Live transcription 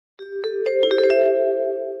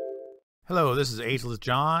Hello, this is Ageless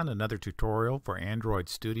John, another tutorial for Android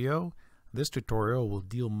Studio. This tutorial will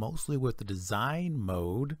deal mostly with the design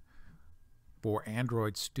mode for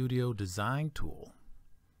Android Studio Design Tool.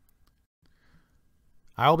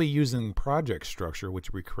 I'll be using project structure,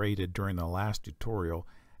 which we created during the last tutorial,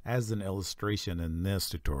 as an illustration in this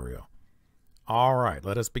tutorial. Alright,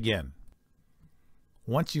 let us begin.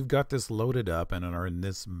 Once you've got this loaded up and are in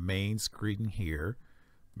this main screen here,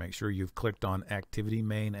 make sure you've clicked on Activity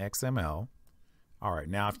Main XML. Alright,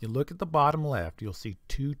 now if you look at the bottom left, you'll see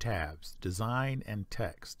two tabs, Design and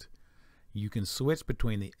Text. You can switch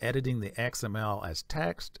between editing the XML as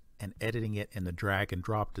text and editing it in the drag and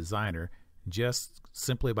drop designer just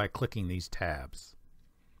simply by clicking these tabs.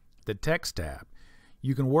 The Text tab,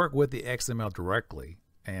 you can work with the XML directly,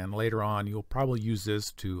 and later on you'll probably use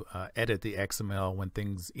this to edit the XML when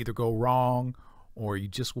things either go wrong or you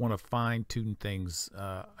just want to fine-tune things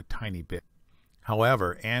a tiny bit.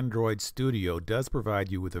 However, Android Studio does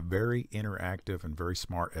provide you with a very interactive and very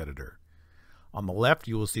smart editor. On the left,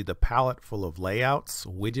 you will see the palette full of layouts,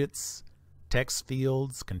 widgets, text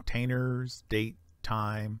fields, containers, date,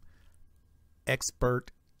 time,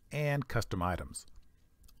 expert, and custom items.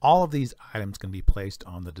 All of these items can be placed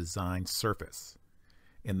on the design surface.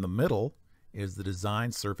 In the middle is the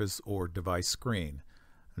design surface or device screen.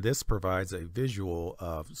 This provides a visual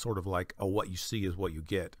of sort of like a what you see is what you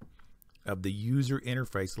get of the user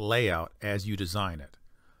interface layout as you design it.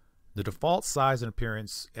 The default size and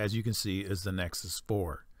appearance, as you can see, is the Nexus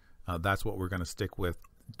 4. That's what we're going to stick with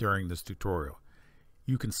during this tutorial.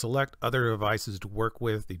 You can select other devices to work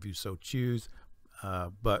with if you so choose,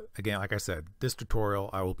 but again, like I said, this tutorial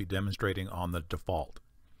I will be demonstrating on the default.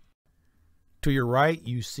 To your right,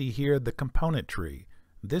 you see here the component tree.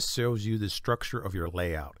 This shows you the structure of your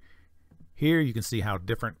layout. Here you can see how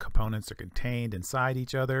different components are contained inside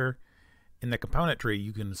each other. In the component tree,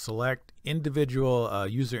 you can select individual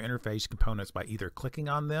user interface components by either clicking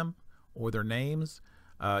on them or their names.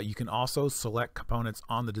 You can also select components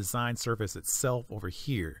on the design surface itself over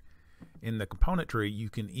here. In the component tree,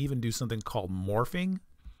 you can even do something called morphing,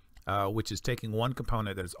 which is taking one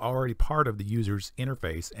component that is already part of the user's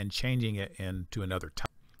interface and changing it into another type.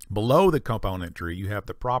 Below the component tree, you have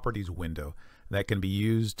the properties window that can be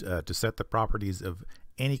used to set the properties of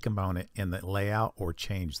any component in the layout or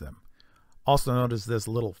change them. Also notice this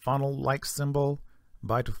little funnel-like symbol.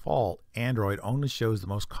 By default, Android only shows the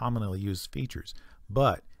most commonly used features,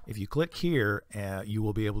 but if you click here, you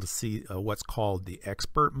will be able to see what's called the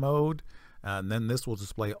expert mode, and then this will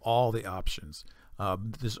display all the options.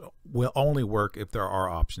 This will only work if there are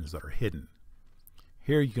options that are hidden.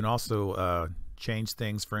 Here you can also change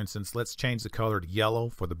things. For instance, let's change the color to yellow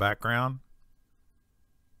for the background.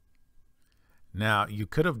 Now you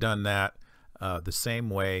could have done that the same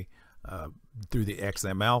way through the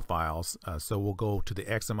XML files. So we'll go to the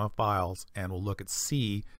XML files and we'll look at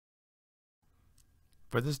C.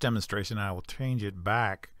 For this demonstration, I will change it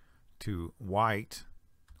back to white,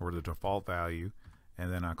 or the default value,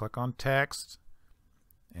 and then I'll click on text,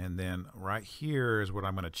 and then right here is what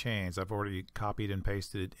I'm going to change. I've already copied and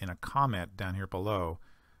pasted in a comment down here below.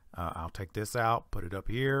 I'll take this out, put it up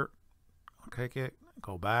here, I'll click it,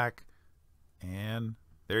 go back, and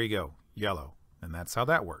there you go, yellow. And that's how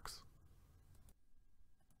that works.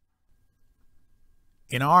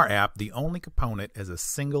 In our app, the only component is a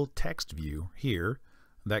single text view here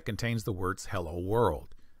that contains the words Hello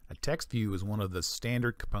World. A text view is one of the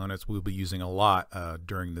standard components we'll be using a lot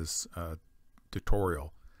during this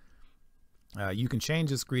tutorial. You can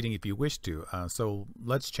change this greeting if you wish to, so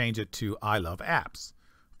let's change it to I love apps.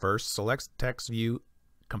 First, select text view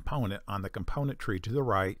component on the component tree to the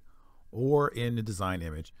right or in the design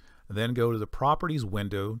image. Then go to the properties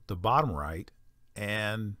window, the bottom right,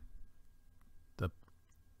 and the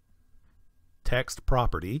text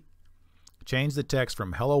property. Change the text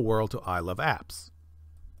from Hello World to I love apps.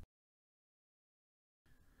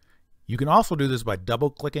 You can also do this by double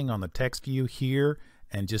clicking on the text view here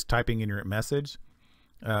and just typing in your message.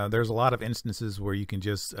 There's a lot of instances where you can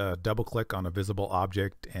just double click on a visible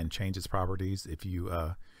object and change its properties. If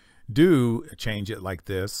you do change it like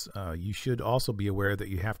this, you should also be aware that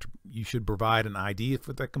you should provide an ID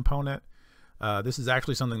for the component. This is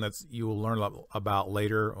actually something that you will learn about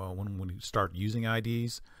later when you start using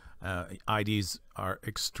IDs. IDs are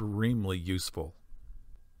extremely useful.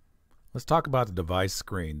 Let's talk about the device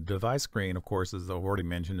screen. The device screen, of course, as I've already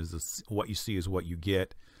mentioned, is what you see is what you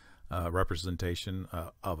get representation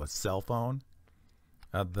of a cell phone.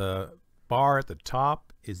 The bar at the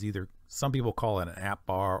top is either, some people call it an app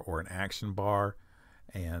bar or an action bar,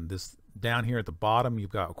 and this down here at the bottom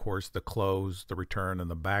you've got, of course, the close, the return,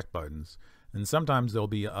 and the back buttons. And sometimes there'll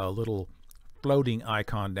be a little floating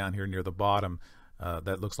icon down here near the bottom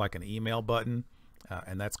that looks like an email button,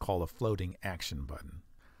 and that's called a floating action button.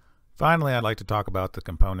 Finally, I'd like to talk about the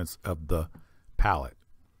components of the palette.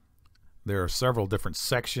 There are several different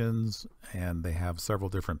sections, and they have several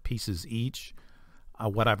different pieces each.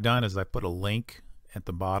 What I've done is I put a link at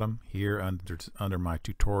the bottom here under my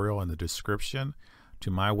tutorial in the description to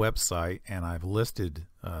my website, and I've listed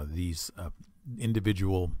these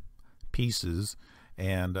individual pieces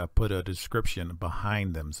and put a description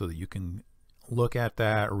behind them so that you can look at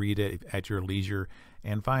that, read it at your leisure,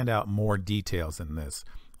 and find out more details in this.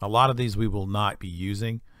 A lot of these we will not be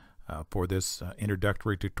using for this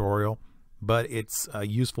introductory tutorial, but it's a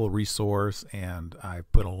useful resource, and I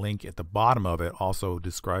put a link at the bottom of it also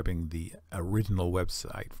describing the original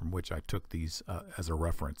website from which I took these as a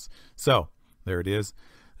reference. So there it is.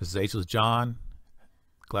 This is Ageless John.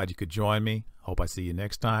 Glad you could join me. Hope I see you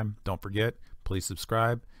next time. Don't forget, please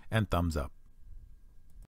subscribe and thumbs up.